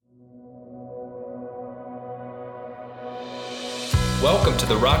Welcome to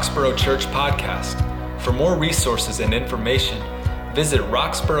the Roxborough Church Podcast. For more resources and information, visit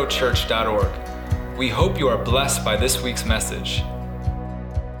roxboroughchurch.org. We hope you are blessed by this week's message.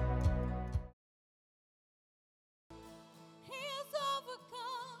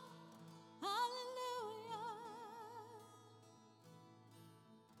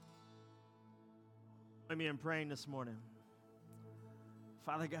 Join me in praying this morning.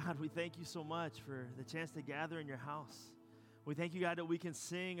 Father God, we thank you so much for the chance to gather in your house. We thank you, God, that we can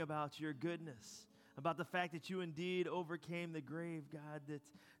sing about your goodness, about the fact that you indeed overcame the grave, God,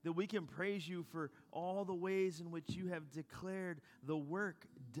 that we can praise you for all the ways in which you have declared the work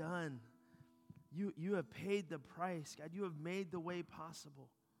done. You have paid the price, God. You have made the way possible.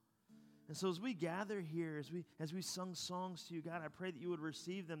 And so as we gather here, as we sung songs to you, God, I pray that you would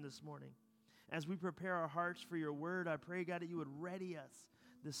receive them this morning. As we prepare our hearts for your word, I pray, God, that you would ready us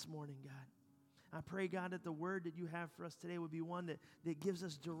this morning, God. I pray, God, that the word that you have for us today would be one that gives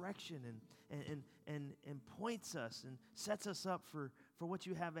us direction and points us and sets us up for what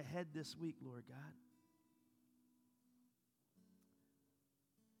you have ahead this week, Lord God.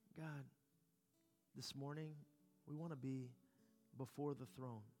 God, this morning, we want to be before the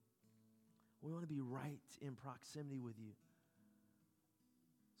throne. We want to be right in proximity with you.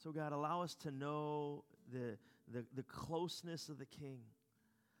 So, God, allow us to know the closeness of the King.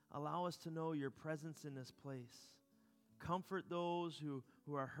 Allow us to know your presence in this place. Comfort those who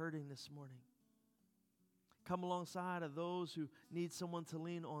are hurting this morning. Come alongside of those who need someone to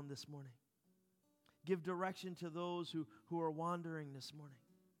lean on this morning. Give direction to those who are wandering this morning.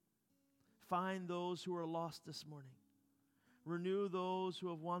 Find those who are lost this morning. Renew those who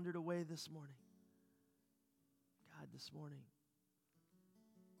have wandered away this morning. God, this morning,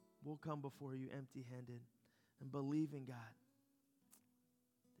 we'll come before you empty-handed and believe in God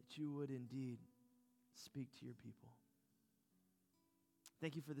that you would indeed speak to your people.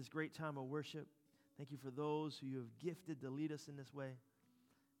 Thank you for this great time of worship. Thank you for those who you have gifted to lead us in this way.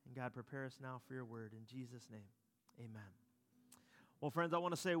 And God, prepare us now for your word. In Jesus' name, amen. Well, friends, I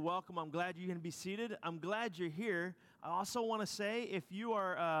want to say welcome. I'm glad you can be seated. I'm glad you're here. I also want to say if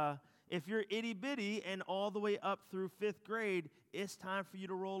you're itty-bitty and all the way up through 5th grade, it's time for you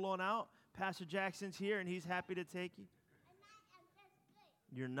to roll on out. Pastor Jackson's here, and he's happy to take you.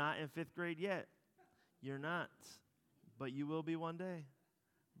 You're not in 5th grade yet. You're not. But you will be one day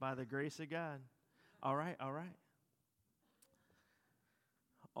by the grace of God. All right.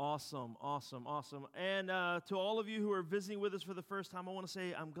 Awesome. And to all of you who are visiting with us for the first time, I want to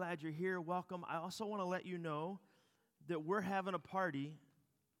say I'm glad you're here. Welcome. I also want to let you know that we're having a party.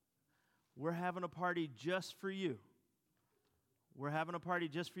 We're having a party just for you. We're having a party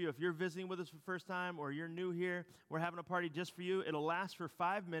just for you. If you're visiting with us for the first time or you're new here, we're having a party just for you. It'll last for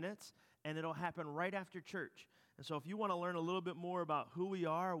 5 minutes, and it'll happen right after church. And so if you want to learn a little bit more about who we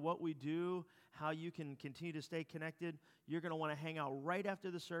are, what we do, how you can continue to stay connected, you're going to want to hang out right after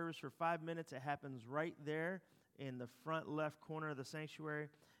the service for 5 minutes. It happens right there in the front left corner of the sanctuary,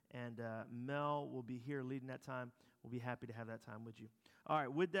 and Mel will be here leading that time. We'll be happy to have that time with you. All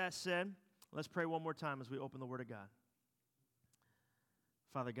right, with that said, let's pray one more time as we open the Word of God.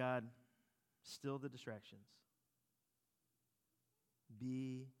 Father God, still the distractions.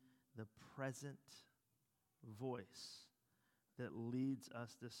 Be the present voice that leads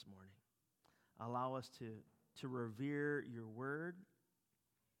us this morning. Allow us to revere your word.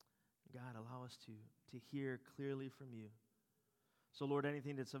 God, allow us to hear clearly from you. So, Lord,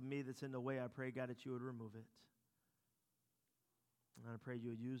 anything that's of me that's in the way, I pray, God, that you would remove it. And I pray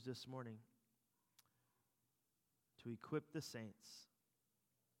you would use this morning to equip the saints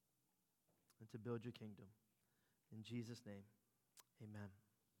and to build your kingdom. In Jesus' name, amen.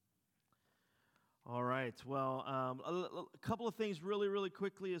 All right, well, a couple of things really, really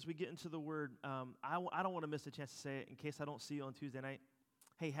quickly as we get into the Word. I don't want to miss a chance to say it in case I don't see you on Tuesday night.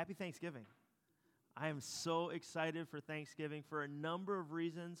 Hey, happy Thanksgiving. I am so excited for Thanksgiving for a number of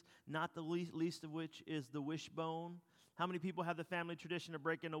reasons, not the least of which is the wishbone. How many people have the family tradition of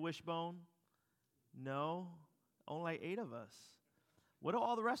breaking a wishbone? No? Only like 8 of us. What do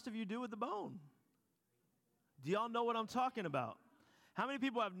all the rest of you do with the bone? Do y'all know what I'm talking about? How many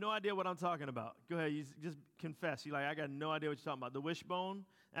people have no idea what I'm talking about? Go ahead, you just confess. You're like, I got no idea what you're talking about. The wishbone,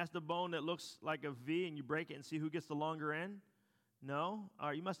 that's the bone that looks like a V, and you break it and see who gets the longer end? No? All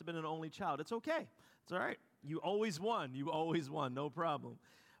right, you must have been an only child. It's okay. It's all right. You always won. No problem.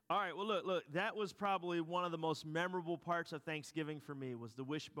 All right, well, look, that was probably one of the most memorable parts of Thanksgiving for me was the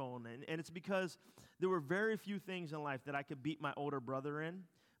wishbone. And it's because there were very few things in life that I could beat my older brother in.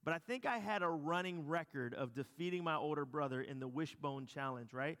 But I think I had a running record of defeating my older brother in the wishbone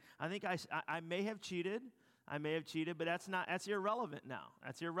challenge, right? I think I may have cheated. I may have cheated, but that's irrelevant now.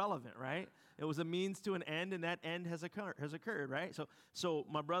 That's irrelevant, right? It was a means to an end, and that end has occurred, right? So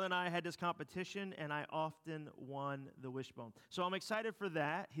my brother and I had this competition, and I often won the wishbone. So I'm excited for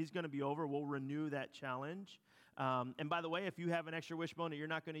that. He's going to be over. We'll renew that challenge. And by the way, if you have an extra wishbone that you're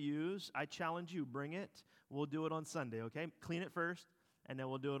not going to use, I challenge you, bring it. We'll do it on Sunday, okay? Clean it first, and then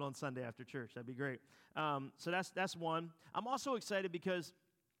we'll do it on Sunday after church. That'd be great. So that's one. I'm also excited because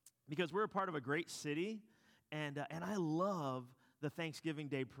we're a part of a great city, and I love the Thanksgiving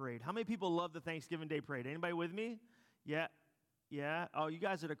Day Parade. How many people love the Thanksgiving Day Parade? Anybody with me? Yeah. Oh, you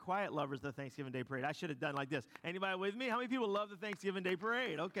guys are the quiet lovers of the Thanksgiving Day Parade. I should have done like this. Anybody with me? How many people love the Thanksgiving Day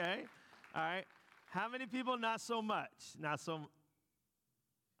Parade? Okay. All right. How many people not so much?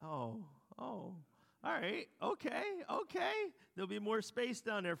 Oh. All right. Okay. There'll be more space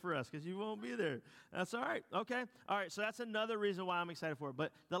down there for us because you won't be there. That's all right. Okay. All right. So that's another reason why I'm excited for it.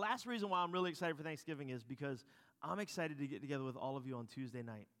 But the last reason why I'm really excited for Thanksgiving is because I'm excited to get together with all of you on Tuesday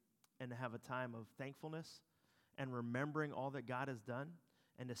night and to have a time of thankfulness and remembering all that God has done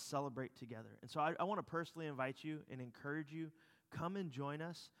and to celebrate together. And so I want to personally invite you and encourage you, come and join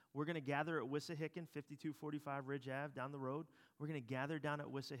us. We're going to gather at Wissahickon, 5245 Ridge Ave, down the road. We're going to gather down at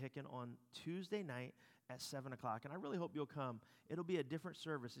Wissahickon on Tuesday night at 7 o'clock. And I really hope you'll come. It'll be a different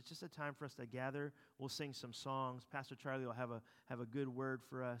service. It's just a time for us to gather. We'll sing some songs. Pastor Charlie will have a good word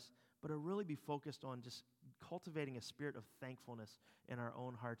for us. But it'll really be focused on just cultivating a spirit of thankfulness in our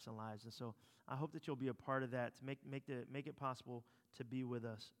own hearts and lives. And so I hope that you'll be a part of that to make it possible to be with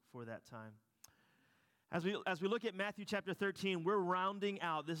us for that time. As we look at Matthew chapter 13, we're rounding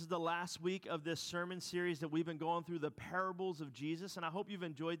out. This is the last week of this sermon series that we've been going through, the parables of Jesus, and I hope you've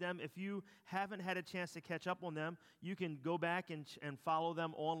enjoyed them. If you haven't had a chance to catch up on them, you can go back and follow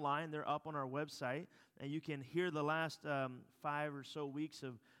them online. They're up on our website, and you can hear the last 5 or so weeks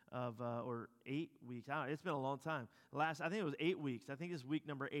or 8 weeks. I don't know, it's been a long time. I think it was 8 weeks. I think it's week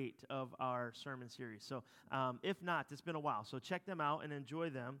number 8 of our sermon series. So if not, it's been a while. So check them out and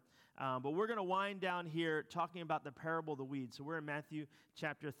enjoy them. But we're going to wind down here talking about the parable of the weeds. So we're in Matthew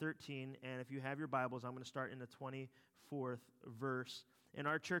chapter 13, and if you have your Bibles, I'm going to start in the 24th verse. In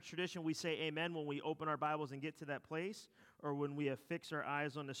our church tradition, we say amen when we open our Bibles and get to that place, or when we have fixed our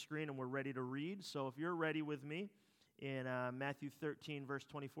eyes on the screen and we're ready to read. So if you're ready with me in Matthew 13, verse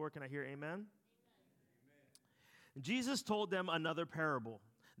 24, can I hear amen? Amen. Jesus told them another parable.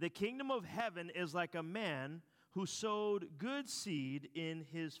 The kingdom of heaven is like a man who sowed good seed in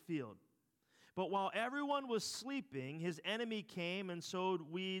his field. But while everyone was sleeping, his enemy came and sowed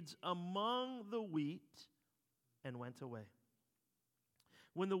weeds among the wheat and went away.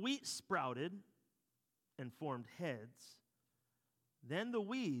 When the wheat sprouted and formed heads, then the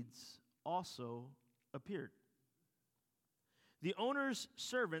weeds also appeared. The owner's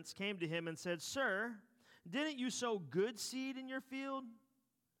servants came to him and said, "Sir, didn't you sow good seed in your field?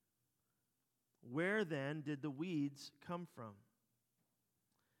 Where then did the weeds come from?"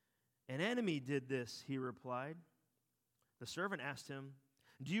 "An enemy did this," he replied. The servant asked him,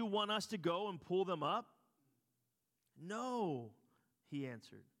 "Do you want us to go and pull them up?" "No," he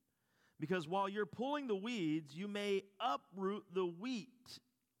answered, "because while you're pulling the weeds, you may uproot the wheat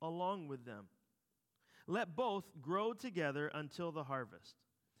along with them. Let both grow together until the harvest.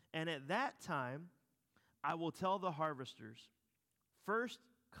 And at that time, I will tell the harvesters, first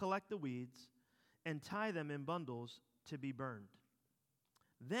collect the weeds and tie them in bundles to be burned.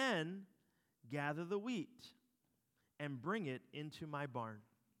 Then gather the wheat and bring it into my barn."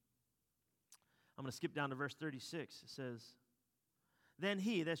 I'm going to skip down to verse 36. It says, Then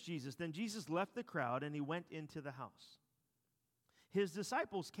Jesus left the crowd and he went into the house. His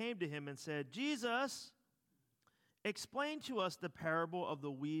disciples came to him and said, "Jesus, explain to us the parable of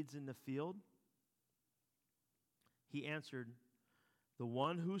the weeds in the field." He answered, "The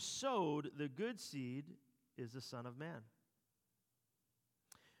one who sowed the good seed is the Son of Man.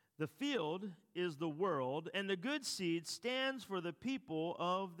 The field is the world, and the good seed stands for the people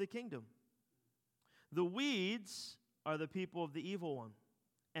of the kingdom. The weeds are the people of the evil one,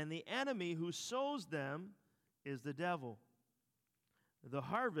 and the enemy who sows them is the devil. The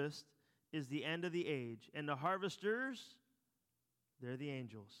harvest is the end of the age, and the harvesters, they're the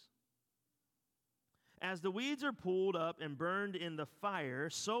angels. As the weeds are pulled up and burned in the fire,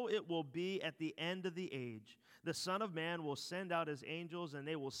 so it will be at the end of the age. The Son of Man will send out his angels, and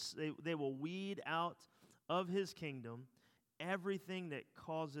they will weed out of his kingdom everything that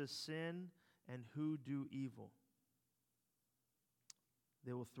causes sin and who do evil.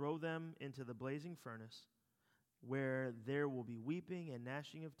 They will throw them into the blazing furnace, where there will be weeping and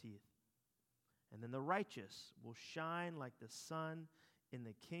gnashing of teeth. And then the righteous will shine like the sun in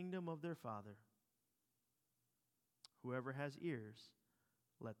the kingdom of their Father. Whoever has ears,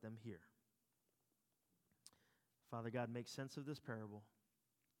 let them hear. Father God, make sense of this parable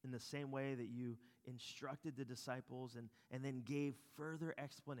in the same way that you instructed the disciples and then gave further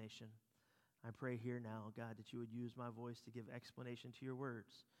explanation. I pray here now, God, that you would use my voice to give explanation to your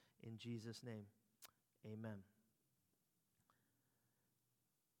words. In Jesus' name, amen.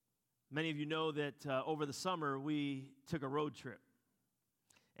 Many of you know that over the summer we took a road trip.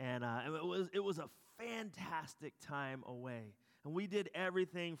 And it was a fantastic time away. And we did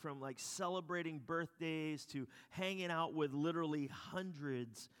everything from like celebrating birthdays to hanging out with literally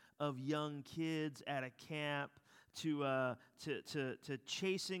hundreds of young kids at a camp to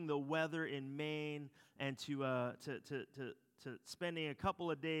chasing the weather in Maine and to spending a couple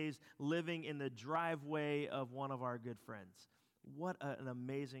of days living in the driveway of one of our good friends. What an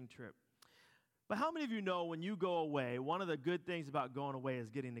amazing trip. But how many of you know when you go away, one of the good things about going away is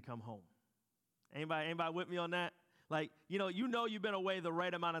getting to come home? Anybody with me on that? Like, you know you've been away the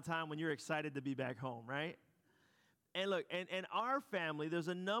right amount of time when you're excited to be back home, right? And look, and our family, there's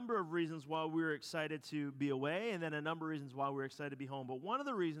a number of reasons why we were excited to be away, and then a number of reasons why we were excited to be home. But one of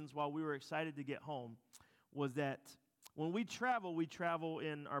the reasons why we were excited to get home was that when we travel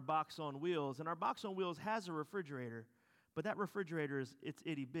in our box on wheels, and our box on wheels has a refrigerator, but that refrigerator it's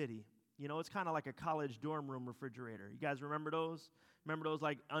itty bitty. You know, it's kind of like a college dorm room refrigerator. You guys remember those? Remember those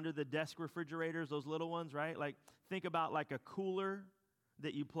like under the desk refrigerators, those little ones, right? Like think about like a cooler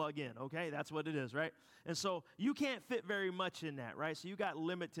that you plug in, okay? That's what it is, right? And so you can't fit very much in that, right? So you got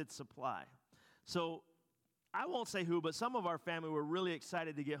limited supply. So I won't say who, but some of our family were really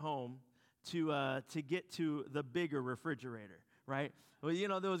excited to get home to get to the bigger refrigerator, right? Well, you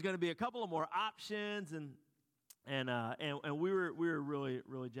know, there was going to be a couple of more options, and we were really,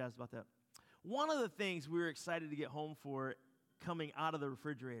 really jazzed about that. One of the things we were excited to get home for coming out of the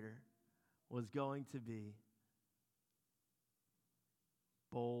refrigerator was going to be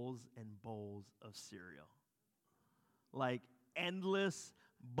bowls and bowls of cereal. Like endless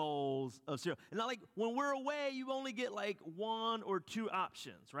bowls of cereal. And not like when we're away, you only get like one or two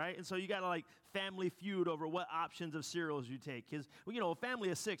options, right? And so you got to like family feud over what options of cereals you take. Because, you know, a family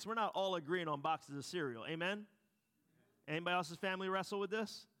of 6, we're not all agreeing on boxes of cereal. Amen? Anybody else's family wrestle with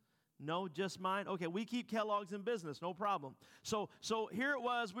this? No, just mine? Okay, we keep Kellogg's in business, no problem. So here it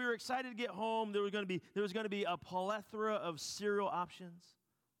was. We were excited to get home. There was going to be a plethora of cereal options.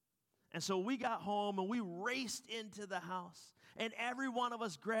 And so we got home and we raced into the house. And every one of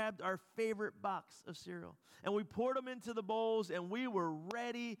us grabbed our favorite box of cereal. And we poured them into the bowls and we were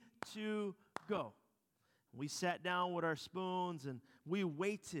ready to go. We sat down with our spoons and we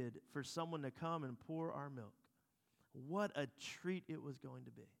waited for someone to come and pour our milk. What a treat it was going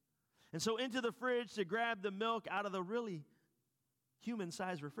to be. And so into the fridge to grab the milk out of the really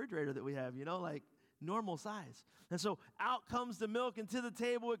human-sized refrigerator that we have, you know, like normal size. And so out comes the milk and to the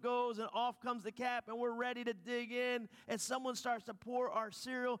table it goes and off comes the cap and we're ready to dig in and someone starts to pour our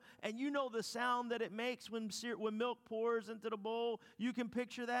cereal and you know the sound that it makes when milk pours into the bowl. You can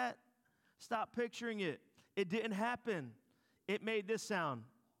picture that? Stop picturing it. It didn't happen. It made this sound.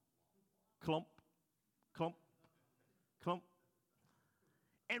 Clump, clump, clump.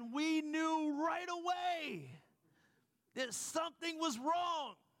 And we knew right away that something was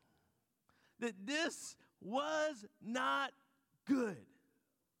wrong, that this was not good.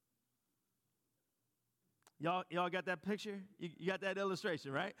 Y'all got that picture? You got that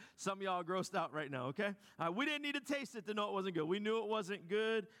illustration, right? Some of y'all are grossed out right now, okay? We didn't need to taste it to know it wasn't good. We knew it wasn't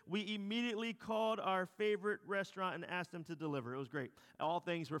good. We immediately called our favorite restaurant and asked them to deliver. It was great. All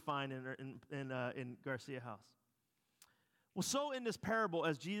things were fine in Garcia House. Well, so in this parable,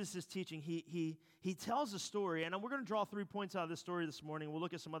 as Jesus is teaching, he tells a story, and we're going to draw 3 points out of this story this morning. We'll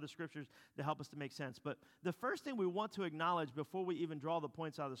look at some other scriptures to help us to make sense. But the first thing we want to acknowledge before we even draw the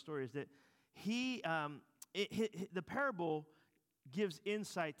points out of the story is that the parable gives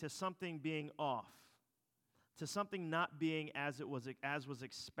insight to something being off, to something not being as was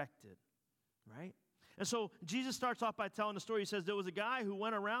expected, right? And so Jesus starts off by telling the story. He says there was a guy who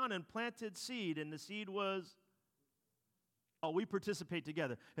went around and planted seed, and the seed was... Oh, we participate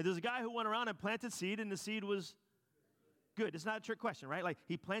together. And there's a guy who went around and planted seed, and the seed was good. It's not a trick question, right? Like,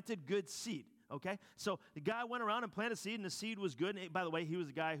 he planted good seed, okay? So the guy went around and planted seed, and the seed was good. And by the way, he was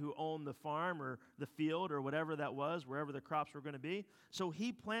the guy who owned the farm or the field or whatever that was, wherever the crops were going to be. So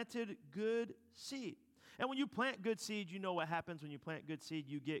he planted good seed. And when you plant good seed, you know what happens when you plant good seed.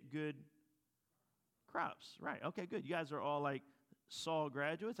 You get good crops, right? Okay, good. You guys are all like Saul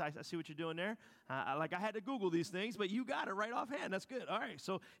graduates. I see what you're doing there. I had to Google these things, but you got it right offhand. That's good. All right,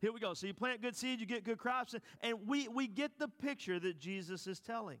 so here we go. So you plant good seed, you get good crops, and we get the picture that Jesus is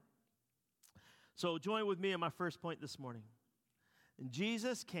telling. So join with me in my first point this morning. And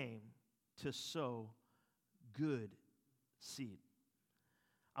Jesus came to sow good seed.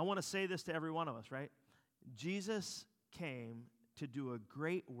 I want to say this to every one of us, right? Jesus came to do a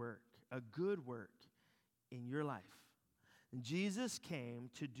great work, a good work in your life. And Jesus came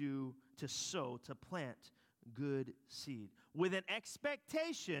to sow, to plant good seed with an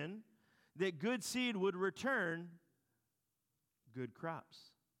expectation that good seed would return good crops.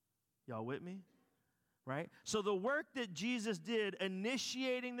 Y'all with me? Right? So the work that Jesus did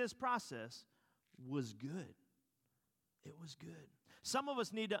initiating this process was good. It was good. Some of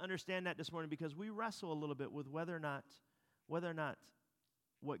us need to understand that this morning because we wrestle a little bit with whether or not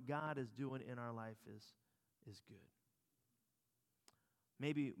what God is doing in our life is good.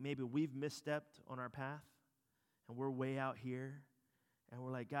 Maybe we've misstepped on our path and we're way out here and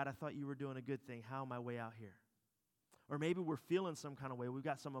we're like, God, I thought you were doing a good thing. How am I way out here? Or maybe we're feeling some kind of way. We've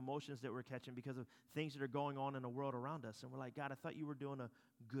got some emotions that we're catching because of things that are going on in the world around us. And we're like, God, I thought you were doing a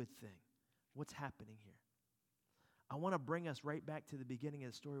good thing. What's happening here? I want to bring us right back to the beginning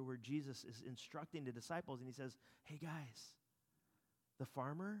of the story where Jesus is instructing the disciples. And he says, hey, guys, the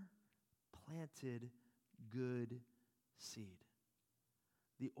farmer planted good seed.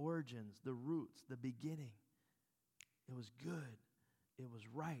 The origins, the roots, the beginning. It was good. It was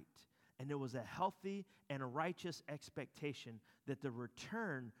right. And there was a healthy and a righteous expectation that the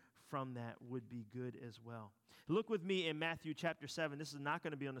return from that would be good as well. Look with me in Matthew chapter 7. This is not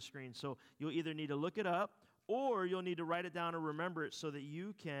going to be on the screen, so you'll either need to look it up or you'll need to write it down or remember it so that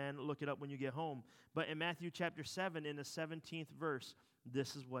you can look it up when you get home. But in Matthew chapter 7, in the 17th verse,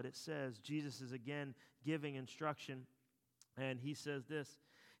 this is what it says. Jesus is again giving instruction, and he says this.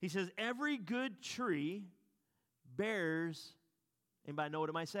 He says, every good tree bears, anybody know what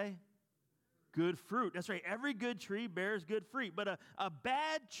it might say? Good fruit. That's right. Every good tree bears good fruit. But a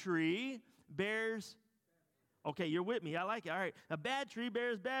bad tree bears, okay, you're with me. I like it. All right. A bad tree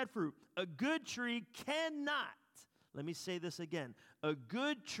bears bad fruit. A good tree cannot, let me say this again. A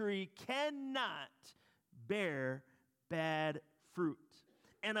good tree cannot bear bad fruit.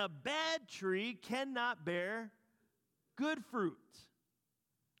 And a bad tree cannot bear good fruit.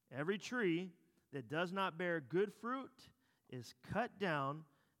 Every tree that does not bear good fruit is cut down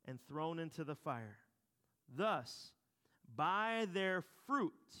and thrown into the fire. Thus, by their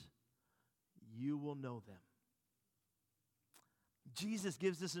fruit, you will know them. Jesus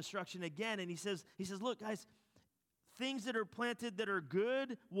gives this instruction again, and he says, look, guys, things that are planted that are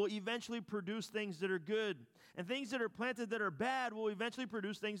good will eventually produce things that are good. And things that are planted that are bad will eventually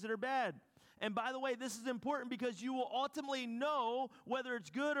produce things that are bad. And by the way, this is important because you will ultimately know whether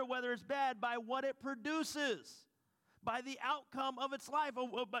it's good or whether it's bad by what it produces, by the outcome of its life.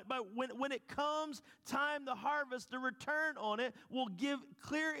 But when it comes time to harvest, the return on it will give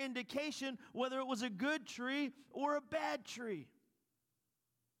clear indication whether it was a good tree or a bad tree.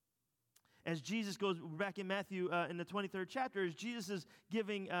 As Jesus goes back in Matthew in the 23rd chapter, as Jesus is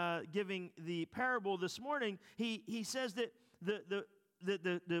giving the parable this morning, he says that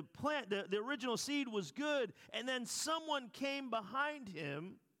the plant, the original seed was good, and then someone came behind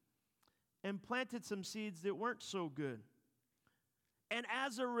him and planted some seeds that weren't so good. And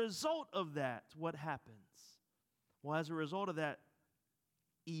as a result of that, what happens? Well, as a result of that,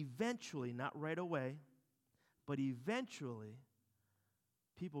 eventually, not right away, but eventually,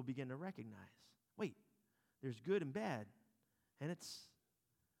 people begin to recognize, wait, there's good and bad, and it's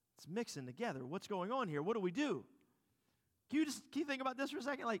mixing together. What's going on here? What do we do? Can you think about this for a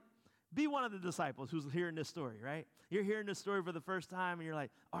second? Like, be one of the disciples who's hearing this story, right? You're hearing this story for the first time, and you're like,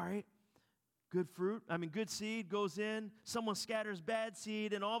 all right, good seed goes in, someone scatters bad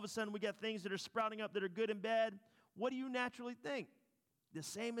seed, and all of a sudden we got things that are sprouting up that are good and bad. What do you naturally think? The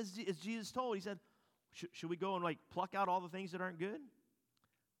same as Jesus told. He said, should we go and like pluck out all the things that aren't good?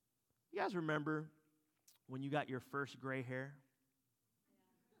 You guys remember when you got your first gray hair?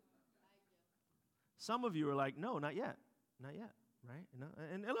 Some of you are like, no, not yet, right? You know?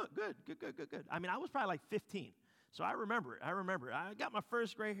 And look, good. I mean, I was probably like 15. So I remember it. I got my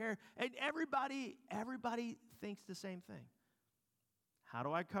first gray hair, and everybody thinks the same thing. How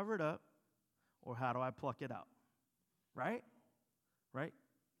do I cover it up, or how do I pluck it out? Right?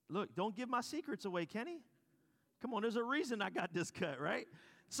 Look, don't give my secrets away, Kenny. Come on, there's a reason I got this cut, right?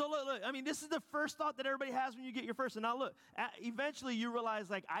 So look, I mean, this is the first thought that everybody has when you get your first. And now look, eventually you realize,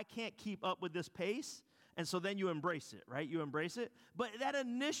 like, I can't keep up with this pace, and so then you embrace it, right? You embrace it. But that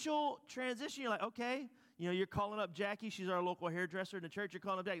initial transition, you're like, okay. You know, you're calling up Jackie. She's our local hairdresser in the church. You're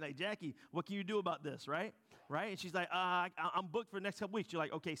calling up Jackie. Like, Jackie, what can you do about this, right? And she's like, I'm booked for the next couple weeks. You're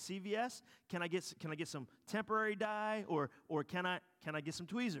like, okay, CVS, can I get some temporary dye, or can I get some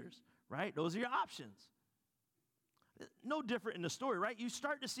tweezers, right? Those are your options. No different in the story, right? You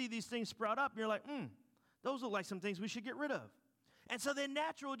start to see these things sprout up, and you're like, those look like some things we should get rid of. And so then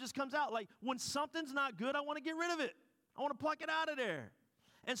natural just comes out. Like, when something's not good, I want to get rid of it. I want to pluck it out of there.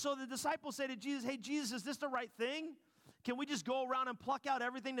 And so the disciples say to Jesus, hey, Jesus, is this the right thing? Can we just go around and pluck out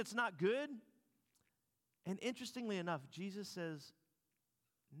everything that's not good? And interestingly enough, Jesus says,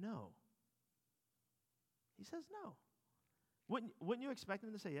 no. He says no. Wouldn't you expect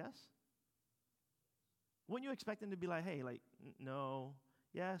him to say yes? Wouldn't you expect him to be like, hey, like, no,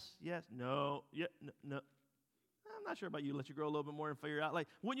 yes, no, yeah, no. I'm not sure about you. Let you grow a little bit more and figure out. Like,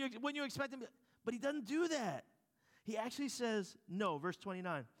 wouldn't you expect him? But he doesn't do that. He actually says no. Verse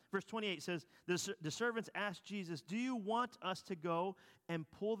 29. Verse 28 says, the servants asked Jesus, do you want us to go and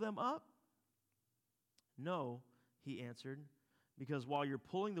pull them up? No, he answered, because while you're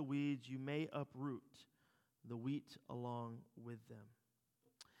pulling the weeds, you may uproot the wheat along with them.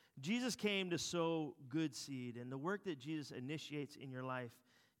 Jesus came to sow good seed, and the work that Jesus initiates in your life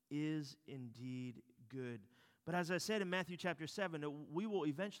is indeed good. But as I said in Matthew chapter 7, we will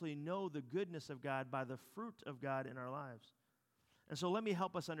eventually know the goodness of God by the fruit of God in our lives. And so let me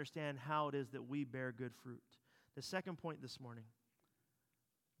help us understand how it is that we bear good fruit. The second point this morning,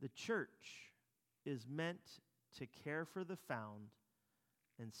 the church is meant to care for the found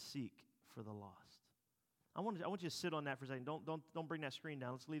and seek for the lost. I want you to sit on that for a second. Don't bring that screen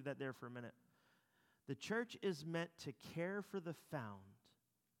down. Let's leave that there for a minute. The church is meant to care for the found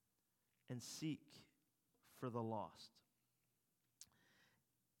and seek for the lost.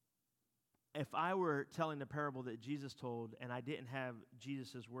 If I were telling the parable that Jesus told and I didn't have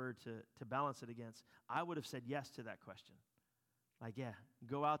Jesus' word to balance it against, I would have said yes to that question. Like, yeah,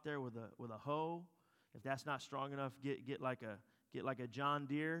 go out there with a hoe. If that's not strong enough, get like a John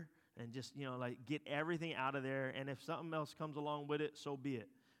Deere and just, like, get everything out of there. And if something else comes along with it, so be it.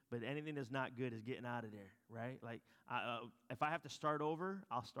 But anything that's not good is getting out of there, right? Like, if I have to start over,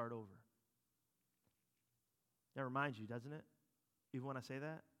 I'll start over. That reminds you, doesn't it? Even when I say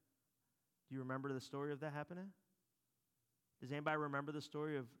that? Do you remember the story of that happening? Does anybody remember the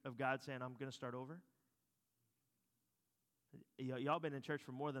story of God saying, I'm going to start over? Y'all been in church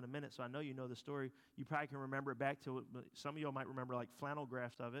for more than a minute, so I know you know the story. You probably can remember it back to, some of y'all might remember like flannel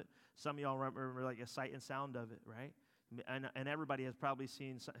graphs of it. Some of y'all remember like a sight and sound of it, right? And everybody has probably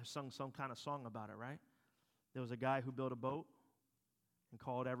sung some kind of song about it, right? There was a guy who built a boat and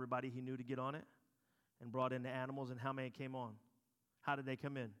called everybody he knew to get on it and brought in the animals, and how many came on? How did they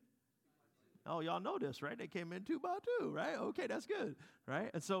come in? Oh, y'all know this, right? They came in 2 by 2, right? Okay, that's good, right?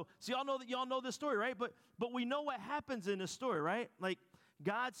 And so y'all know this story, right? But we know what happens in this story, right? Like,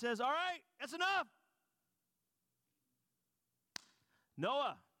 God says, all right, that's enough.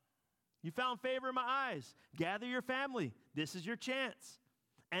 Noah, you found favor in my eyes. Gather your family. This is your chance.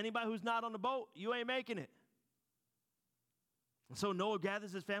 Anybody who's not on the boat, you ain't making it. And so Noah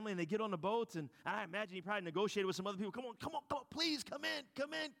gathers his family, and they get on the boats, and I imagine he probably negotiated with some other people. Come on, please, come in.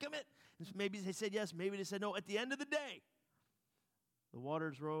 And maybe they said yes, maybe they said no. At the end of the day, the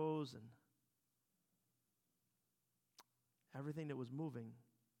waters rose, and everything that was moving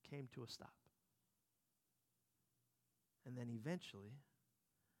came to a stop. And then eventually,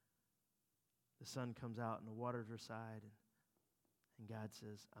 the sun comes out, and the waters reside, and God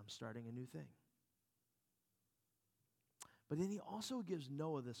says, I'm starting a new thing. But then he also gives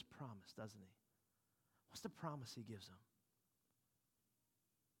Noah this promise, doesn't he? What's the promise he gives him?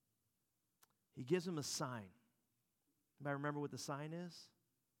 He gives him a sign. Anybody remember what the sign is?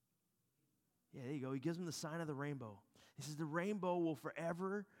 Yeah, there you go. He gives him the sign of the rainbow. He says the rainbow will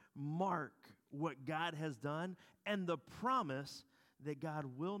forever mark what God has done and the promise that God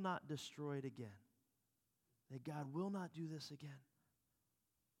will not destroy it again. That God will not do this again.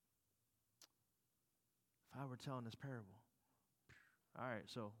 If I were telling this parable, all right,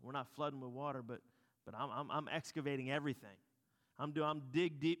 so we're not flooding with water, but I'm excavating everything. I'm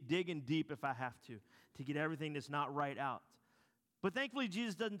digging deep if I have to get everything that's not right out. But thankfully,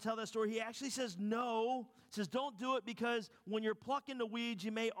 Jesus doesn't tell that story. He actually says no. He says don't do it because when you're plucking the weeds,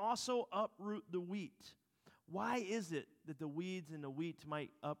 you may also uproot the wheat. Why is it that the weeds and the wheat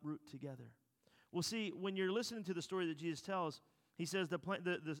might uproot together? Well, see, when you're listening to the story that Jesus tells, he says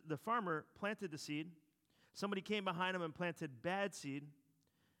the farmer planted the seed. Somebody came behind him and planted bad seed.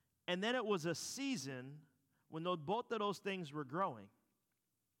 And then it was a season when both of those things were growing.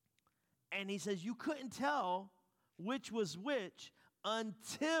 And he says you couldn't tell which was which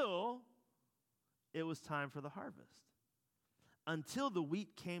until it was time for the harvest. Until the wheat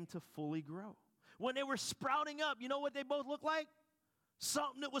came to fully grow. When they were sprouting up, you know what they both looked like?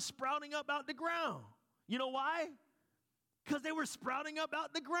 Something that was sprouting up out the ground. You know why? Because they were sprouting up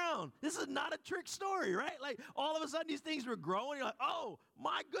out the ground. This is not a trick story, right? Like all of a sudden these things were growing. You're like, oh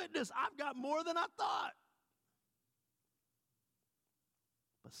my goodness, I've got more than I thought.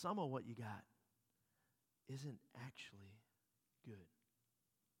 But some of what you got isn't actually good.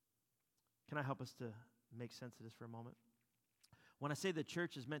 Can I help us to make sense of this for a moment? When I say the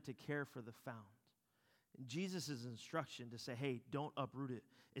church is meant to care for the found, Jesus' instruction to say, hey, don't uproot it,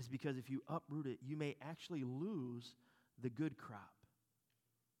 is because if you uproot it, you may actually lose the good crop.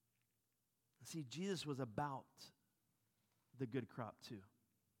 See, Jesus was about the good crop too.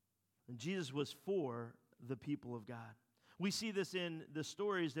 And Jesus was for the people of God. We see this in the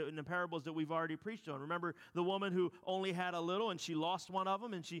stories, in the parables that we've already preached on. Remember the woman who only had a little and she lost one of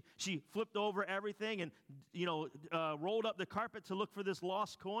them and she flipped over everything and, rolled up the carpet to look for this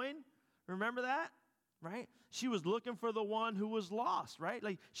lost coin? Remember that? Right? She was looking for the one who was lost, right?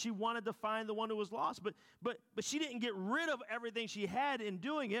 Like she wanted to find the one who was lost, but she didn't get rid of everything she had in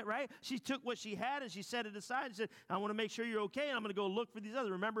doing it, right? She took what she had and she set it aside and said, I want to make sure you're okay, and I'm going to go look for these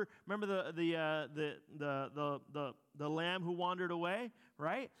others. Remember the lamb who wandered away,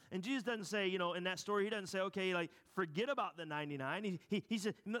 right? And Jesus doesn't say, in that story, he doesn't say, okay, like forget about the 99. He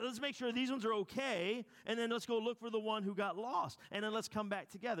said, let's make sure these ones are okay, and then let's go look for the one who got lost, and then let's come back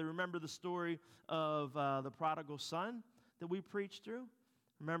together. Remember the story of the prodigal son that we preached through?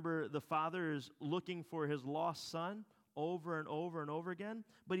 Remember the father is looking for his lost son over and over and over again,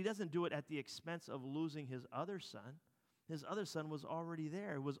 but he doesn't do it at the expense of losing his other son. His other son was already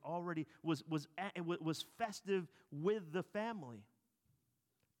there, was festive with the family.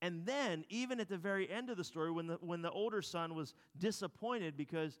 And then, even at the very end of the story, when the older son was disappointed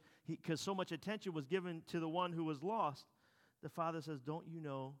because so much attention was given to the one who was lost, the father says, don't you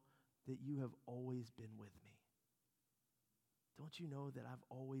know that you have always been with me? Don't you know that I've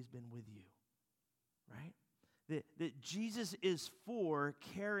always been with you? Right? That Jesus is for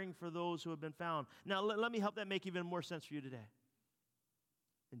caring for those who have been found. Now, let me help that make even more sense for you today.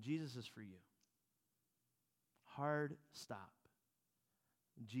 And Jesus is for you. Hard stop.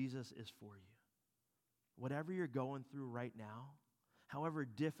 Jesus is for you. Whatever you're going through right now, however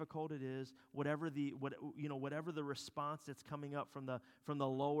difficult it is, whatever the response that's coming up from the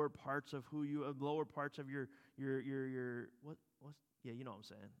lower parts of lower parts of your you know what I'm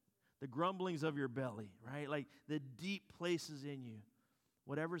saying. The grumblings of your belly, right? Like the deep places in you.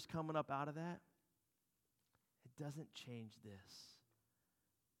 Whatever's coming up out of that, it doesn't change this.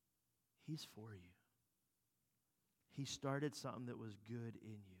 He's for you. He started something that was good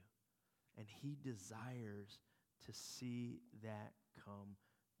in you. And he desires to see that come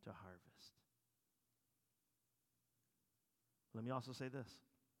to harvest. Let me also say this.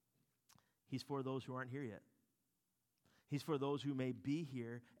 He's for those who aren't here yet. He's for those who may be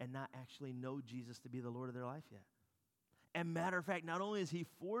here and not actually know Jesus to be the Lord of their life yet. And matter of fact, not only is he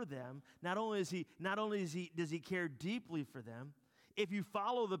for them, not only does he care deeply for them, if you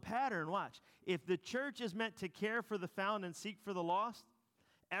follow the pattern, watch. If the church is meant to care for the found and seek for the lost,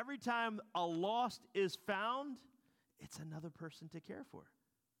 every time a lost is found, it's another person to care for,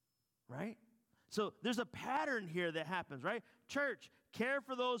 right? So there's a pattern here that happens, right? Church, care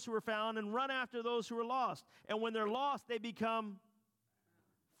for those who are found and run after those who are lost. And when they're lost, they become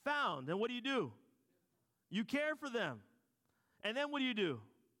found. And what do? You care for them. And then what do?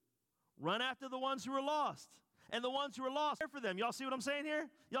 Run after the ones who are lost. And the ones who are lost, care for them. Y'all see what I'm saying here?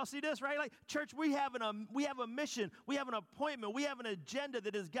 Y'all see this, right? Like, church, we have a mission. We have an appointment. We have an agenda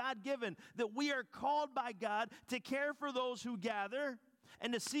that is God-given, that we are called by God to care for those who gather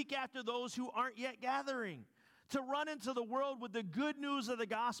and to seek after those who aren't yet gathering. To run into the world with the good news of the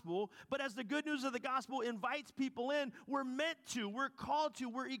gospel, but as the good news of the gospel invites people in, we're meant to, we're called to,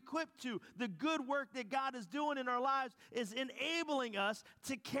 we're equipped to. The good work that God is doing in our lives is enabling us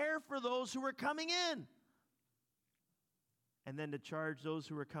to care for those who are coming in. And then to charge those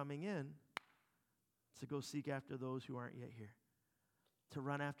who are coming in to go seek after those who aren't yet here, to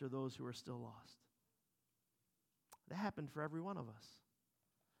run after those who are still lost. That happened for every one of us.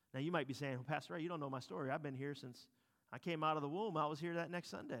 Now, you might be saying, well, Pastor Ray, you don't know my story. I've been here since I came out of the womb. I was here that next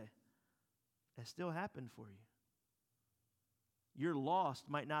Sunday. It still happened for you. Your lost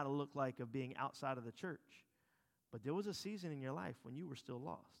might not have looked like of being outside of the church, but there was a season in your life when you were still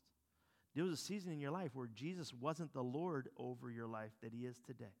lost. There was a season in your life where Jesus wasn't the Lord over your life that he is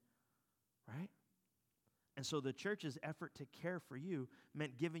today, right? And so the church's effort to care for you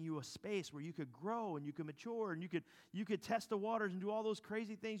meant giving you a space where you could grow and you could mature and you could test the waters and do all those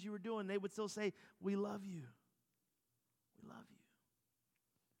crazy things you were doing. They would still say, we love you. We love you.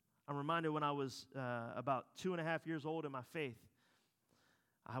 I'm reminded when I was about 2.5 years old in my faith,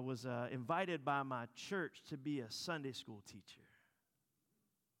 I was invited by my church to be a Sunday school teacher.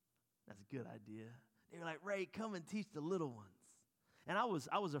 That's a good idea. They were like, Ray, come and teach the little ones. And I was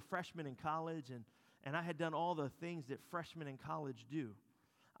a freshman in college, and I had done all the things that freshmen in college do.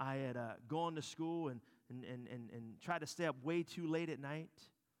 I had gone to school and tried to stay up way too late at night.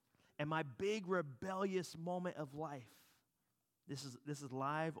 And my big rebellious moment of life, this is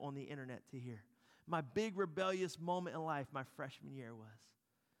live on the internet to hear. My big rebellious moment in life my freshman year was,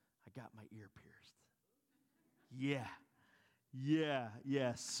 I got my ear pierced. Yeah.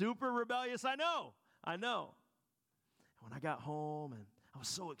 Super rebellious, I know. And when I got home and I was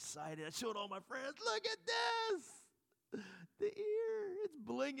so excited, I showed all my friends, look at this. The ear, it's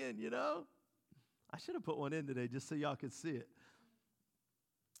blinging, you know. I should have put one in today just so y'all could see it.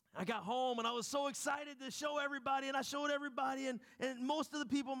 I got home and I was so excited to show everybody, and I showed everybody, and most of the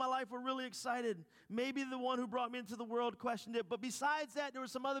people in my life were really excited. Maybe the one who brought me into the world questioned it, but besides that, there were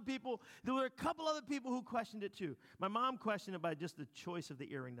a couple other people who questioned it too. My mom questioned it by just the choice of the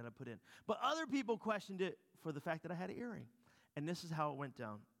earring that I put in, but other people questioned it for the fact that I had an earring. And this is how it went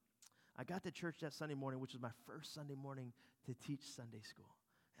down. I got to church that Sunday morning, which was my first Sunday morning to teach Sunday school.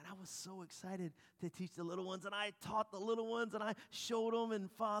 And I was so excited to teach the little ones, and I taught the little ones, and I showed them,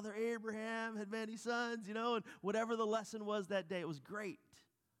 and Father Abraham had many sons, you know, and whatever the lesson was that day, it was great.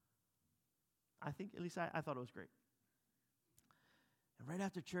 I think, at least I thought it was great. And right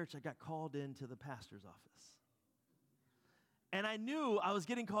after church, I got called into the pastor's office. And I knew I was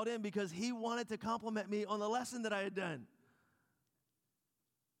getting called in because he wanted to compliment me on the lesson that I had done.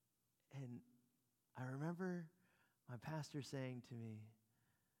 And I remember my pastor saying to me,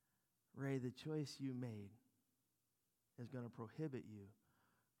 Ray, the choice you made is going to prohibit you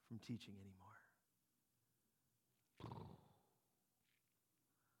from teaching anymore.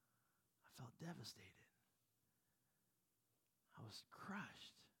 I felt devastated. I was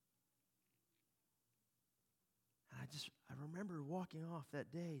crushed. And I remember walking off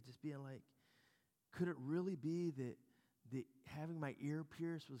that day just being like, could it really be that having my ear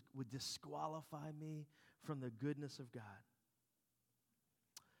pierced would disqualify me from the goodness of God?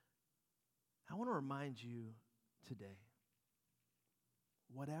 I want to remind you today,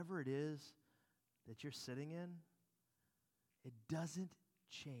 whatever it is that you're sitting in, it doesn't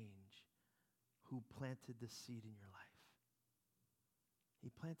change who planted the seed in your life. He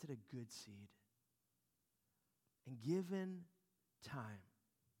planted a good seed. And given time,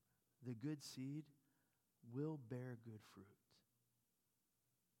 the good seed will bear good fruit.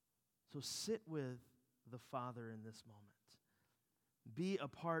 So sit with the Father in this moment. Be a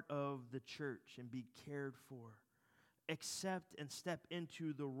part of the church and be cared for. Accept and step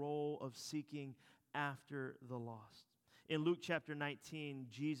into the role of seeking after the lost. In Luke chapter 19,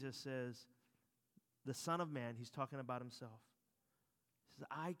 Jesus says, the Son of Man, he's talking about himself, he says,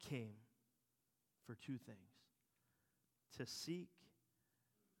 I came for two things, to seek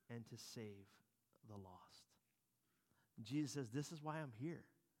and to save the lost. Jesus says, this is why I'm here.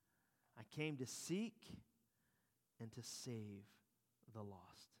 I came to seek and to save the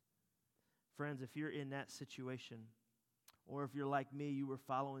lost. Friends, if you're in that situation, or if you're like me, you were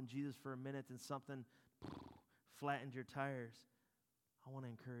following Jesus for a minute and something flattened your tires, I want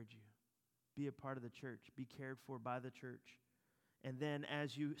to encourage you. Be a part of the church. Be cared for by the church. And then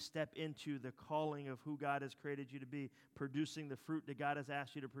as you step into the calling of who God has created you to be, producing the fruit that God has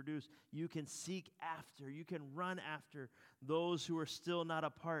asked you to produce, you can seek after, you can run after those who are still not a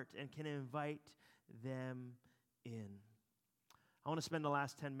part and can invite them in. I want to spend the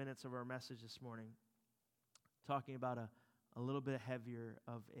last 10 minutes of our message this morning talking about a little bit heavier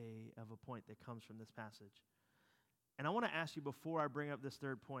of a point that comes from this passage. And I want to ask you, before I bring up this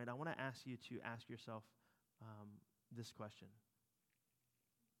third point, I want to ask you to ask yourself this question.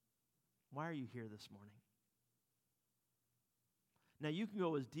 Why are you here this morning? Now, you can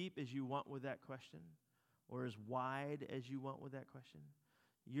go as deep as you want with that question, or as wide as you want with that question.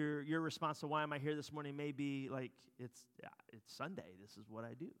 Your response to why am I here this morning may be like, it's Sunday, this is what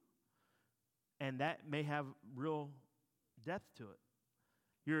I do. And that may have real depth to it.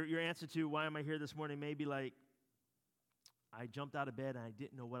 Your answer to why am I here this morning may be like, I jumped out of bed and I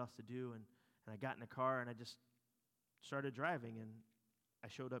didn't know what else to do, and I got in a car and I just started driving and I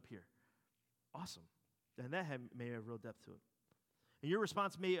showed up here. Awesome. And that may have real depth to it. And your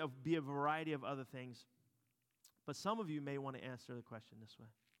response may be a variety of other things, but some of you may want to answer the question this way.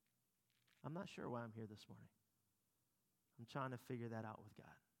 I'm not sure why I'm here this morning. I'm trying to figure that out with God.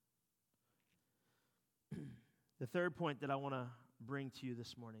 The third point that I want to bring to you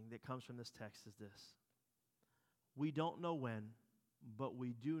this morning that comes from this text is this. We don't know when, but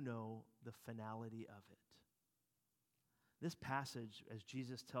we do know the finality of it. This passage, as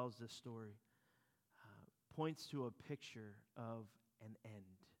Jesus tells this story, points to a picture of an end.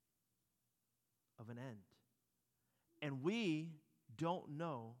 Of an end. And we don't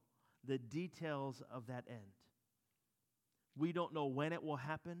know the details of that end. We don't know when it will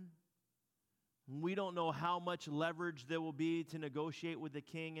happen. We don't know how much leverage there will be to negotiate with the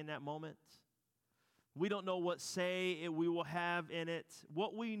king in that moment. We don't know what say we will have in it.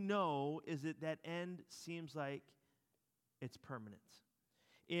 What we know is that that end seems like it's permanent.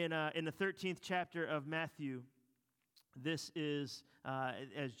 In the 13th chapter of Matthew, this is,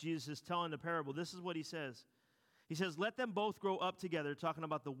 as Jesus is telling the parable, this is what he says. He says, let them both grow up together, talking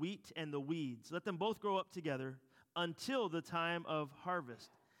about the wheat and the weeds. Let them both grow up together until the time of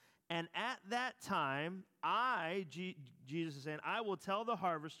harvest. And at that time, Jesus is saying, I will tell the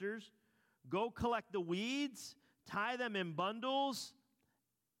harvesters, go collect the weeds, tie them in bundles,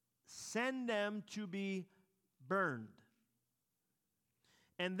 send them to be burned.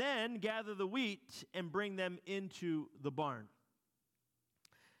 And then gather the wheat and bring them into the barn.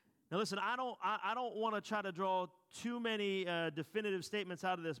 Now listen, I don't want to try to draw too many definitive statements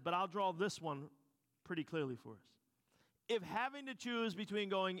out of this, but I'll draw this one pretty clearly for us. If having to choose between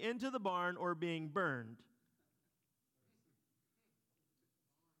going into the barn or being burned,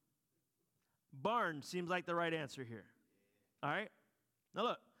 barn seems like the right answer here. All right? Now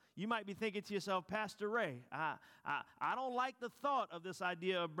look, you might be thinking to yourself, Pastor Ray, I don't like the thought of this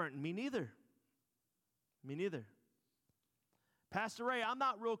idea of burnt. Me neither. Me neither. Pastor Ray, I'm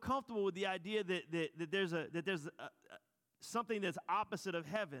not real comfortable with the idea that there's something that's opposite of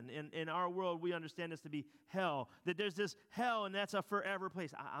heaven. In our world, we understand this to be hell. That there's this hell, and that's a forever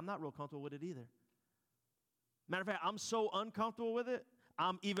place. I'm not real comfortable with it either. Matter of fact, I'm so uncomfortable with it,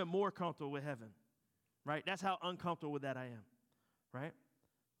 I'm even more comfortable with heaven. Right? That's how uncomfortable with that I am. Right?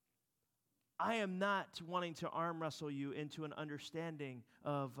 I am not wanting to arm wrestle you into an understanding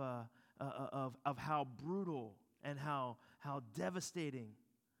of how brutal and how devastating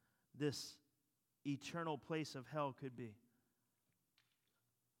this eternal place of hell could be.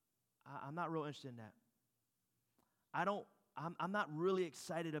 I'm not real interested in that. I'm not really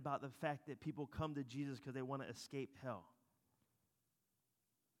excited about the fact that people come to Jesus because they want to escape hell.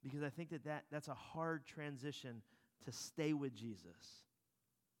 Because I think that's a hard transition to stay with Jesus.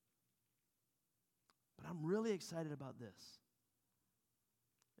 But I'm really excited about this.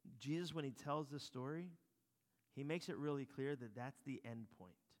 Jesus, when he tells this story, he makes it really clear that that's the end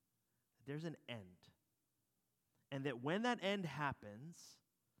point. There's an end. And that when that end happens,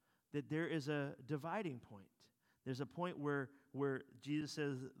 that there is a dividing point. There's a point where Jesus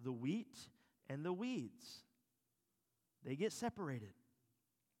says the wheat and the weeds, they get separated.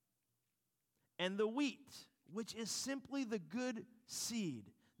 And the wheat, which is simply the good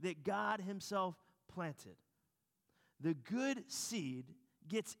seed that God himself planted, the good seed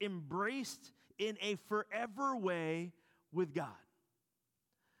gets embraced in a forever way with God.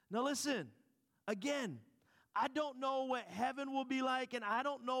 Now listen, again, I don't know what heaven will be like, and I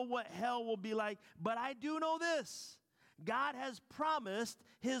don't know what hell will be like, but I do know this. God has promised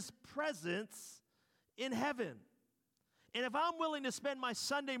his presence in heaven. And if I'm willing to spend my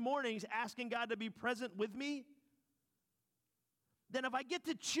Sunday mornings asking God to be present with me, then if I get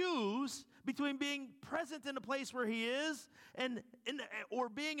to choose between being present in a place where he is or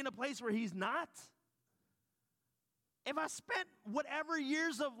being in a place where he's not, if I spent whatever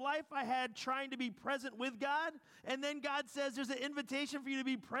years of life I had trying to be present with God, and then God says there's an invitation for you to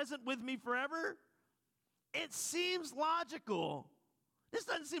be present with me forever, it seems logical. This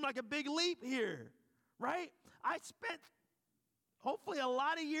doesn't seem like a big leap here, right? I spent hopefully a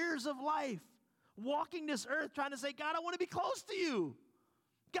lot of years of life walking this earth trying to say, God, I want to be close to you.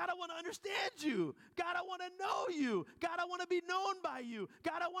 God, I want to understand you. God, I want to know you. God, I want to be known by you.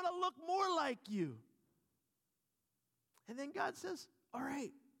 God, I want to look more like you. And then God says, all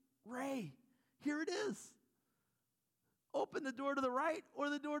right, Ray, here it is. Open the door to the right or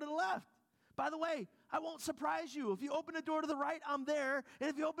the door to the left. By the way, I won't surprise you. If you open the door to the right, I'm there. And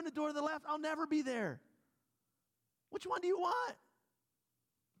if you open the door to the left, I'll never be there. Which one do you want?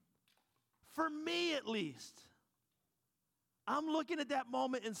 For me, at least, I'm looking at that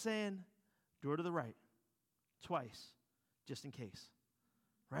moment and saying, door to the right, twice, just in case,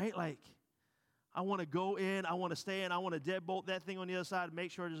 right? Like, I want to go in, I want to stay in, I want to deadbolt that thing on the other side and make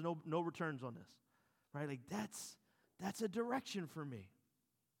sure there's no returns on this, right? Like, that's a direction for me.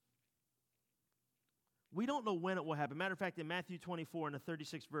 We don't know when it will happen. Matter of fact, in Matthew 24, in the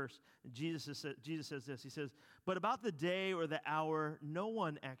 36th verse, Jesus says this. He says, but about the day or the hour, no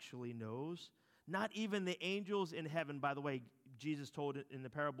one actually knows, not even the angels in heaven. By the way, Jesus told it in the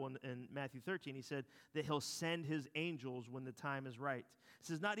parable in Matthew 13. He said that he'll send his angels when the time is right. It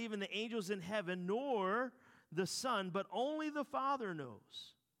says, not even the angels in heaven, nor the Son, but only the Father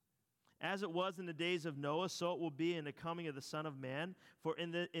knows. As it was in the days of Noah, so it will be in the coming of the Son of Man. For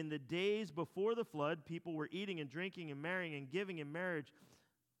in the days before the flood, people were eating and drinking and marrying and giving in marriage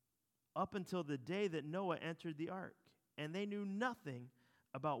up until the day that Noah entered the ark. And they knew nothing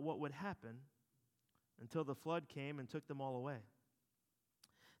about what would happen until the flood came and took them all away.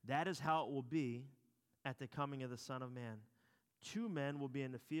 That is how it will be at the coming of the Son of Man. 2 men will be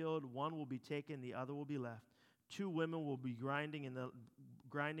in the field, one will be taken, the other will be left. 2 women will be grinding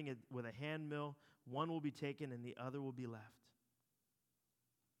it with a hand mill, one will be taken and the other will be left.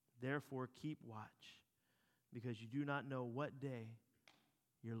 Therefore keep watch, because you do not know what day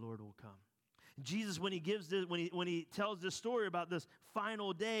your Lord will come. Jesus, when he tells this story about this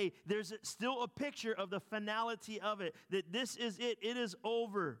final day, there's still a picture of the finality of it, that this is it is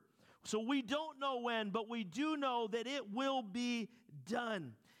over. So we don't know when, but we do know that it will be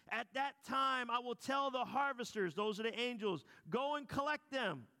done. At that time, I will tell the harvesters, those are the angels, go and collect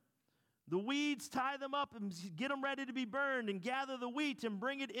them. The weeds, tie them up and get them ready to be burned, and gather the wheat and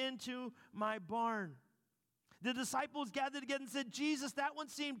bring it into my barn. The disciples gathered together and said, Jesus, that one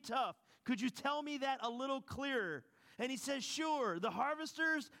seemed tough. Could you tell me that a little clearer? And he says, sure, the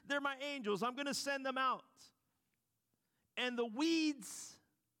harvesters, they're my angels. I'm going to send them out. And the weeds,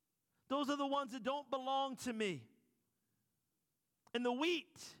 those are the ones that don't belong to me. And the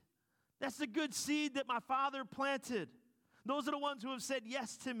wheat, that's the good seed that my Father planted. Those are the ones who have said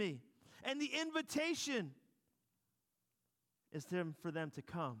yes to me. And the invitation is for them to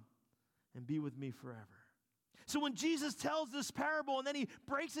come and be with me forever. So when Jesus tells this parable and then he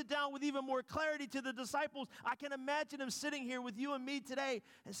breaks it down with even more clarity to the disciples, I can imagine him sitting here with you and me today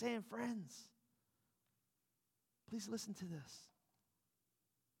and saying, friends, please listen to this.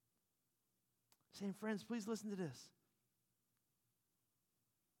 Saying, friends, please listen to this.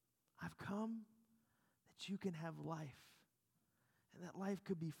 I've come that you can have life, and that life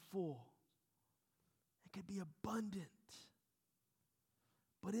could be full. It could be abundant.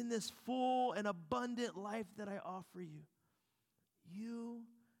 But in this full and abundant life that I offer you, you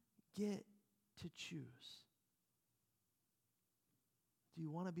get to choose. Do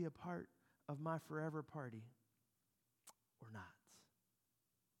you want to be a part of my forever party or not?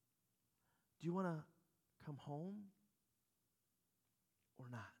 Do you want to come home or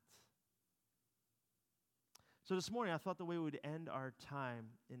not? So this morning, I thought the way we would end our time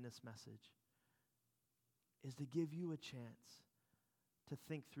in this message is to give you a chance to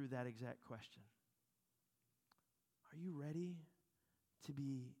think through that exact question. Are you ready to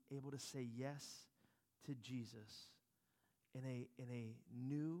be able to say yes to Jesus in a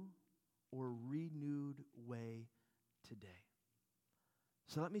new or renewed way today?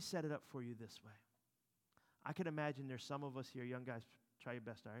 So let me set it up for you this way. I can imagine there's some of us here, young guys, try your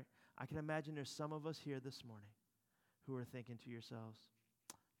best, all right? I can imagine there's some of us here this morning who are thinking to yourselves,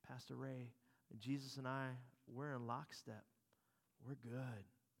 Pastor Ray, Jesus and I, we're in lockstep. We're good.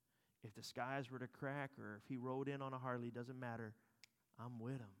 If the skies were to crack or if he rode in on a Harley, doesn't matter. I'm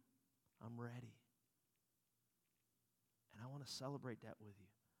with him. I'm ready. And I want to celebrate that with you.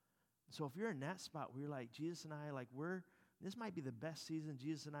 So if you're in that spot where you're like, Jesus and I, this might be the best season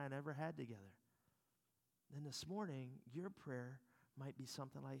Jesus and I ever had together, then this morning, your prayer might be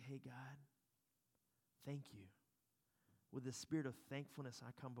something like, hey, God, thank you. With the spirit of thankfulness,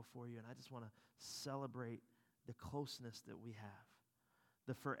 I come before you, and I just want to celebrate the closeness that we have,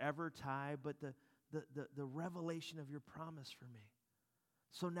 the forever tie, but the revelation of your promise for me.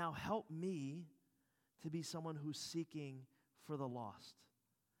 So now help me to be someone who's seeking for the lost.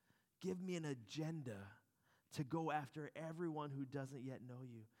 Give me an agenda to go after everyone who doesn't yet know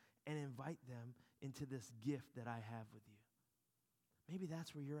you and invite them into this gift that I have with you. Maybe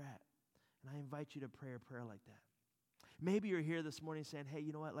that's where you're at, and I invite you to pray a prayer like that. Maybe you're here this morning saying, hey,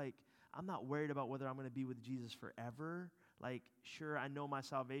 you know what, I'm not worried about whether I'm going to be with Jesus forever. Sure, I know my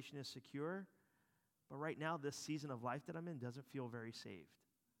salvation is secure, but right now, this season of life that I'm in doesn't feel very saved,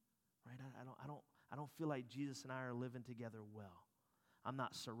 right? I don't feel like Jesus and I are living together well. I'm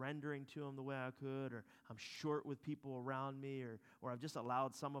not surrendering to him the way I could, or I'm short with people around me, or I've just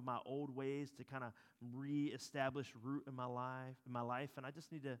allowed some of my old ways to kind of reestablish root in my life, and I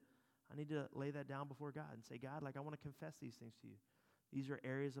need to lay that down before God and say, God, I want to confess these things to you. These are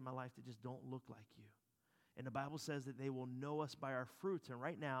areas of my life that just don't look like you. And the Bible says that they will know us by our fruits. And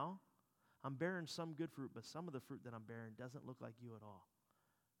right now, I'm bearing some good fruit, but some of the fruit that I'm bearing doesn't look like you at all.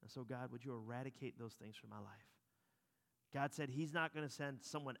 And so, God, would you eradicate those things from my life? God said he's not going to send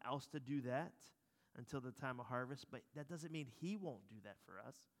someone else to do that. until the time of harvest, but that doesn't mean he won't do that for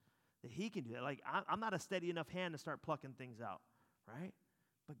us, that he can do that. Like, I'm not a steady enough hand to start plucking things out, right?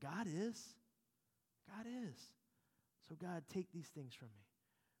 But God is. God is. So God, take these things from me.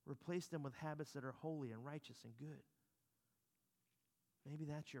 Replace them with habits that are holy and righteous and good. Maybe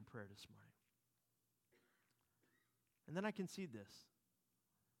that's your prayer this morning. And then I concede this.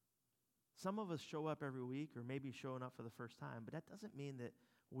 Some of us show up every week or maybe showing up for the first time, but that doesn't mean that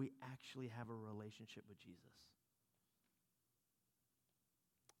we actually have a relationship with Jesus.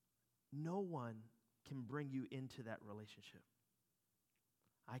 No one can bring you into that relationship.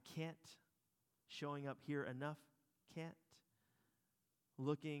 I can't. Showing up here enough, can't.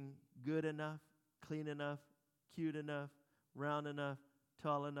 Looking good enough, clean enough, cute enough, round enough,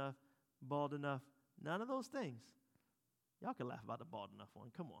 tall enough, bald enough. None of those things. Y'all can laugh about the bald enough one.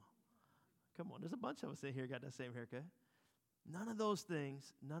 Come on. Come on. There's a bunch of us in here got that same haircut. None of those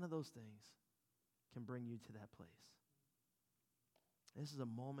things can bring you to that place. This is a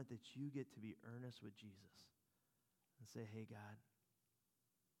moment that you get to be earnest with Jesus and say, hey, God,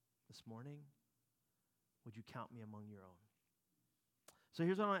 this morning, would you count me among your own? So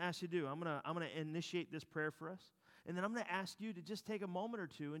here's what I'm going to ask you to do. I'm going to initiate this prayer for us, and then I'm going to ask you to just take a moment or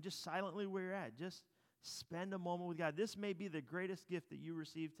two and just silently where you're at, just spend a moment with God. This may be the greatest gift that you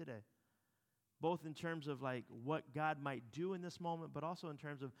receive today, both in terms of like what God might do in this moment, but also in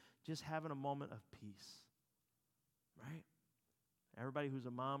terms of just having a moment of peace, right? Everybody who's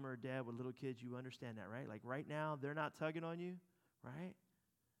a mom or a dad with little kids, you understand that, right? Like right now, they're not tugging on you, right?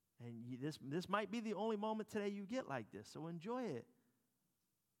 And this might be the only moment today you get like this, so enjoy it.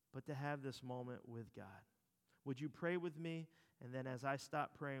 But to have this moment with God. Would you pray with me? And then as I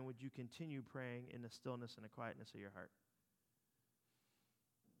stop praying, would you continue praying in the stillness and the quietness of your heart?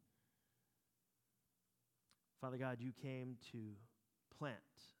 Father God, you came to plant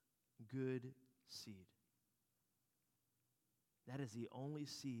good seed. That is the only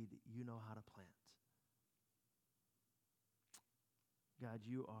seed you know how to plant. God,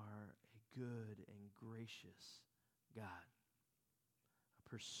 you are a good and gracious God, a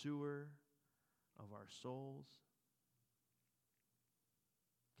pursuer of our souls.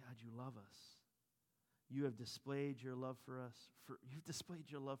 God, you love us. You have displayed your love for us. You've displayed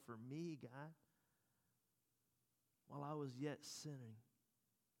your love for me, God. While I was yet sinning,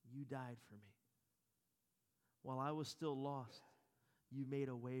 you died for me. While I was still lost, you made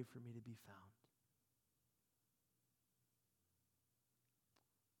a way for me to be found.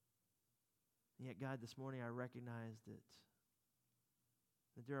 And yet, God, this morning I recognize that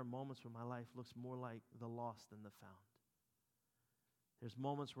there are moments where my life looks more like the lost than the found. There's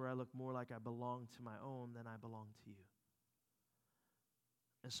moments where I look more like I belong to my own than I belong to you.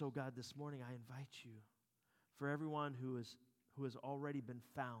 And so, God, this morning I invite you, for everyone who has already been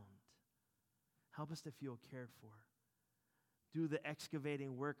found, help us to feel cared for. Do the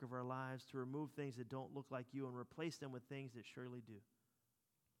excavating work of our lives to remove things that don't look like you and replace them with things that surely do.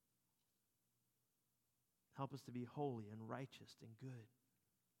 Help us to be holy and righteous and good.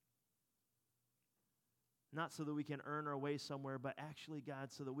 Not so that we can earn our way somewhere, but actually,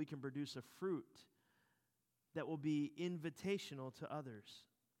 God, so that we can produce a fruit that will be invitational to others,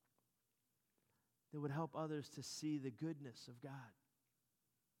 that would help others to see the goodness of God.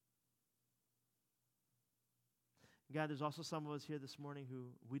 God, there's also some of us here this morning who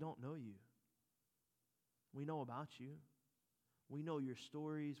we don't know you. We know about you. We know your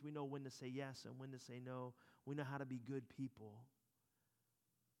stories. We know when to say yes and when to say no. We know how to be good people.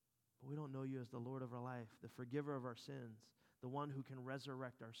 But we don't know you as the Lord of our life, the forgiver of our sins, the one who can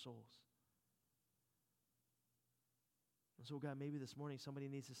resurrect our souls. And so, God, maybe this morning somebody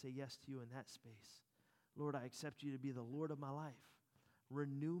needs to say yes to you in that space. Lord, I accept you to be the Lord of my life.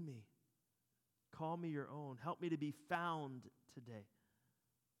 Renew me. Call me your own. Help me to be found today.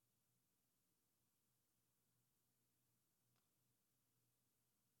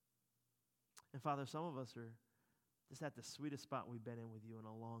 And Father, some of us are just at the sweetest spot we've been in with you in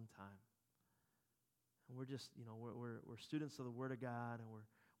a long time. And we're just, we're students of the Word of God, and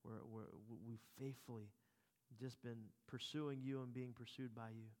we've faithfully just been pursuing you and being pursued by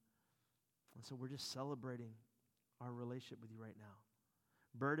you. And so we're just celebrating our relationship with you right now.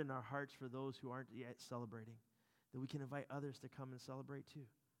 Burden our hearts for those who aren't yet celebrating, that we can invite others to come and celebrate too.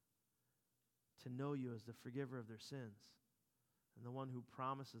 To know you as the forgiver of their sins and the one who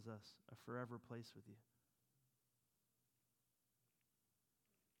promises us a forever place with you.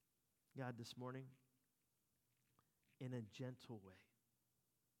 God, this morning, in a gentle way,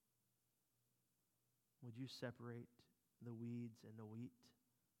 would you separate the weeds and the wheat?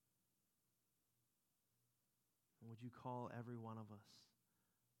 And would you call every one of us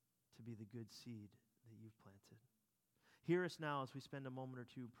to be the good seed that you've planted. Hear us now as we spend a moment or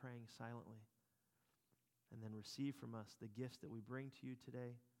two praying silently, and then receive from us the gifts that we bring to you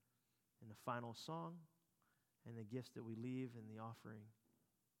today in the final song, and the gifts that we leave in the offering,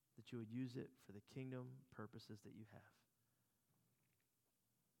 that you would use it for the kingdom purposes that you have.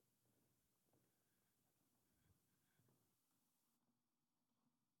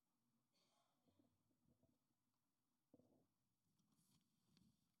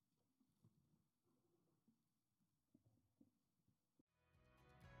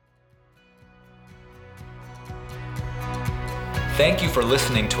 Thank you for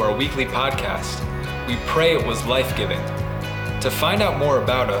listening to our weekly podcast. We pray it was life-giving. To find out more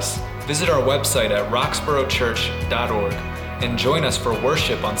about us, visit our website at roxboroughchurch.org and join us for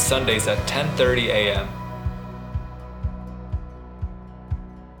worship on Sundays at 10:30 a.m.